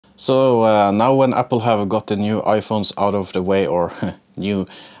So now when Apple have got the new iPhones out of the way, or new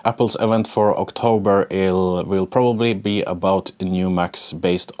Apple's event for October will probably be about new Macs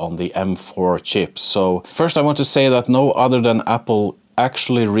based on the M4 chip. So first I want to say that no other than Apple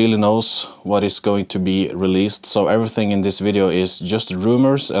actually really knows what is going to be released. So everything in this video is just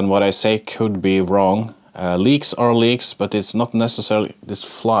rumors, and what I say could be wrong. Leaks are leaks, but it's not necessarily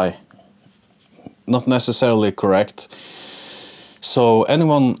not necessarily correct. So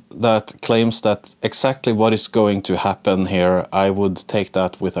anyone that claims that exactly what is going to happen here, I would take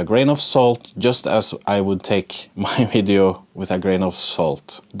that with a grain of salt, just as I would take my video with a grain of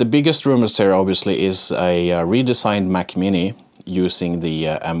salt. The biggest rumors here obviously is a redesigned Mac Mini using the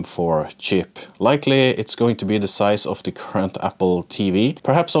M4 chip. Likely it's going to be the size of the current Apple TV,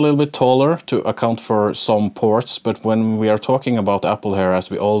 perhaps a little bit taller to account for some ports, but when we are talking about Apple here, as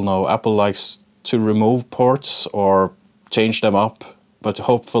we all know, Apple likes to remove ports or change them up, but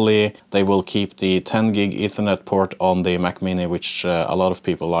hopefully they will keep the 10 gig Ethernet port on the Mac Mini, which a lot of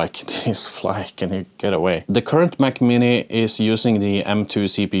people like. This fly, can you get away? The current Mac Mini is using the M2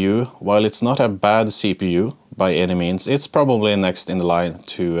 CPU. While it's not a bad CPU by any means, it's probably next in the line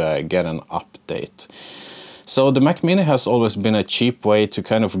to get an update. So the Mac Mini has always been a cheap way to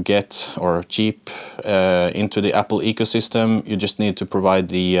kind of get, or cheap into the Apple ecosystem. You just need to provide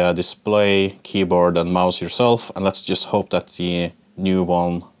the display, keyboard and mouse yourself, and let's just hope that the new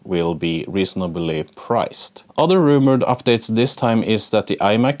one will be reasonably priced. Other rumored updates this time is that the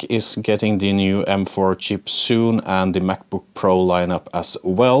iMac is getting the new M4 chip soon, and the MacBook Pro lineup as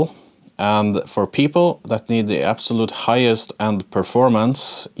well. And for people that need the absolute highest end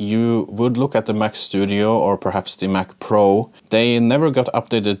performance, you would look at the Mac Studio or perhaps the Mac Pro. They never got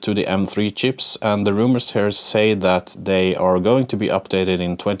updated to the M3 chips, and the rumors here say that they are going to be updated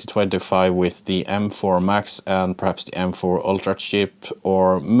in 2025 with the M4 Max and perhaps the M4 Ultra chip,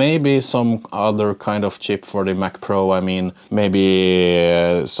 or maybe some other kind of chip for the Mac Pro. I mean,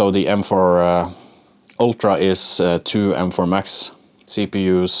 maybe so the M4 Ultra is 2 M4 Max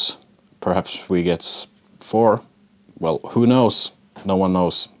CPUs. Perhaps we get 4. Well, who knows? No one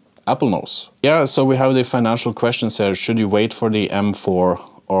knows. Apple knows. Yeah, so we have the financial questions here. Should you wait for the M4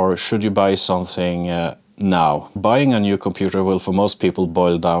 or should you buy something now? Buying a new computer will for most people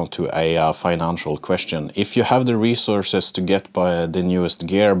boil down to a financial question. If you have the resources to get the newest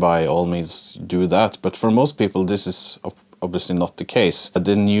gear, by all means do that. But for most people this is obviously not the case.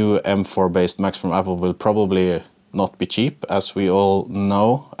 The new M4 based Macs from Apple will probably not be cheap. As we all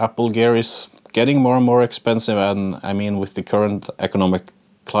know, Apple gear is getting more and more expensive, and I mean, with the current economic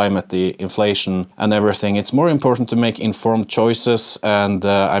climate, the inflation and everything, it's more important to make informed choices. And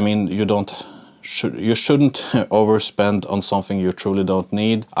I mean, you shouldn't overspend on something you truly don't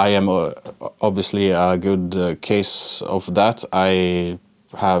need. I am obviously a good case of that. I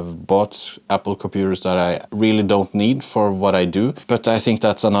have bought Apple computers that I really don't need for what I do, but I think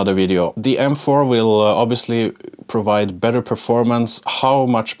that's another video. The M4 will obviously provide better performance. How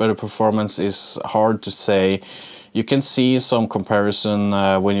much better performance is hard to say. You can see some comparison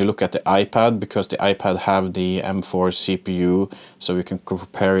when you look at the iPad, because the iPad have the M4 CPU, so you can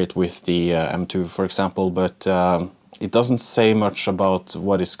compare it with the M2, for example, but it doesn't say much about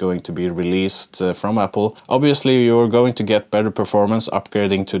what is going to be released from Apple. Obviously, you're going to get better performance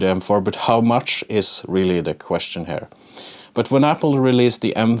upgrading to the M4, but how much is really the question here. But when Apple released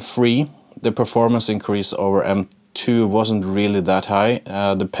the M3, the performance increase over M2 wasn't really that high.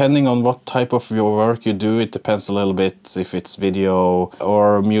 Depending on what type of your work you do, it depends a little bit if it's video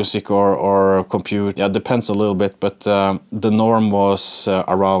or music or compute. Yeah, it depends a little bit, but the norm was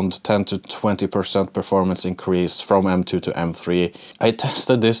around 10 to 20% performance increase from M2 to M3. I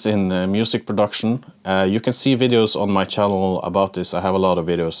tested this in music production. You can see videos on my channel about this. I have a lot of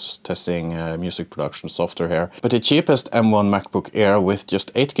videos testing music production software here. But the cheapest M1 MacBook Air with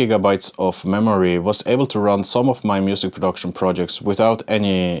just 8 GB of memory was able to run some of my music production projects without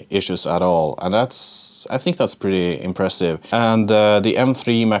any issues at all, and I think that's pretty impressive. And the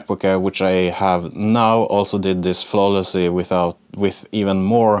M3 MacBook Air, which I have now, also did this flawlessly with even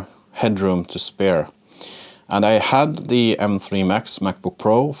more headroom to spare. And I had the M3 Max MacBook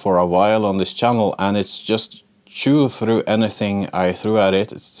Pro for a while on this channel, and it's just chew through anything I threw at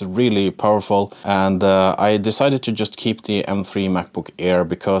it. It's really powerful, and I decided to just keep the M3 MacBook Air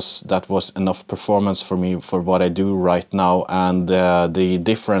because that was enough performance for me for what I do right now. And the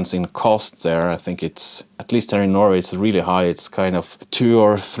difference in cost there, I think it's, at least here in Norway, it's really high. It's kind of $2,000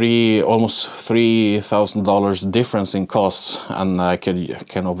 or $3,000, almost $3,000 difference in costs, and I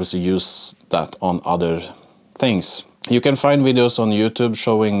can obviously use that on other things. You can find videos on YouTube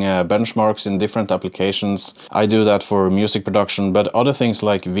showing benchmarks in different applications. I do that for music production, but other things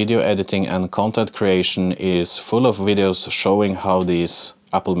like video editing and content creation is full of videos showing how these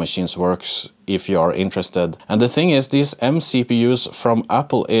Apple machines works if you are interested. And the thing is, these M CPUs from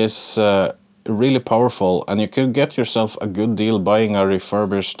Apple is really powerful, and you could get yourself a good deal buying a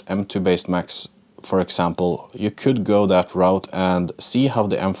refurbished M2 based Macs. For example, you could go that route and see how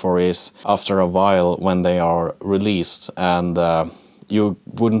the M4 is after a while when they are released, and you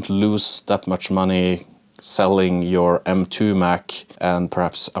wouldn't lose that much money selling your M2 Mac and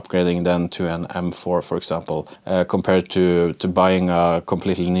perhaps upgrading then to an M4, for example, compared to buying a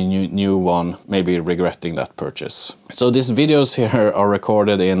completely new one, maybe regretting that purchase. So these videos here are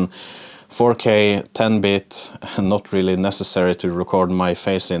recorded in 4K 10-bit, not really necessary to record my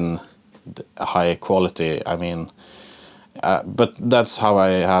face in high quality, I mean, but that's how I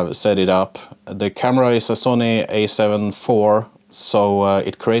have set it up. The camera is a Sony a7 IV, so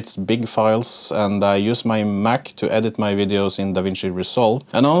it creates big files, and I use my Mac to edit my videos in DaVinci Resolve.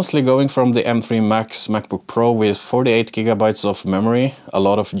 And honestly, going from the M3 Max MacBook Pro with 48 GB of memory, a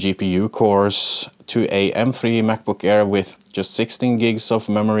lot of GPU cores, to a M3 MacBook Air with just 16 gigs of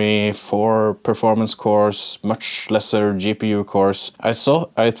memory, 4 performance cores, much lesser GPU cores. I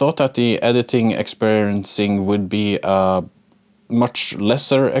thought that the editing experiencing would be a much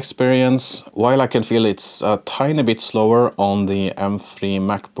lesser experience. While I can feel it's a tiny bit slower on the M3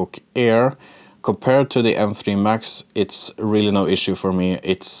 MacBook Air, compared to the M3 Max, it's really no issue for me.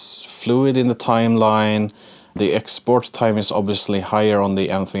 It's fluid in the timeline. The export time is obviously higher on the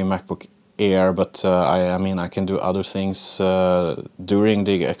M3 MacBook Air, but I mean, I can do other things during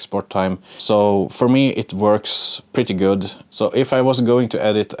the export time. So for me, it works pretty good. So if I was going to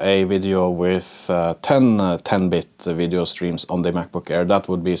edit a video with 10 10-bit video streams on the MacBook Air, that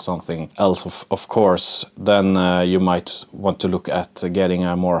would be something else, of course. Then you might want to look at getting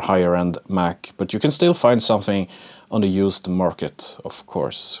a more higher-end Mac, but you can still find something on the used market, of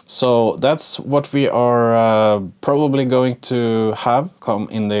course. So that's what we are probably going to have come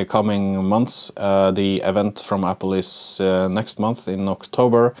in the coming months. The event from Apple is next month in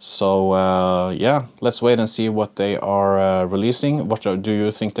October. So yeah, let's wait and see what they are releasing. What do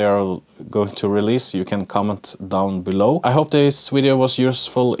you think they are going to release? You can comment down below. I hope this video was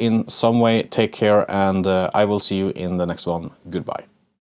useful in some way. Take care, and I will see you in the next one. Goodbye.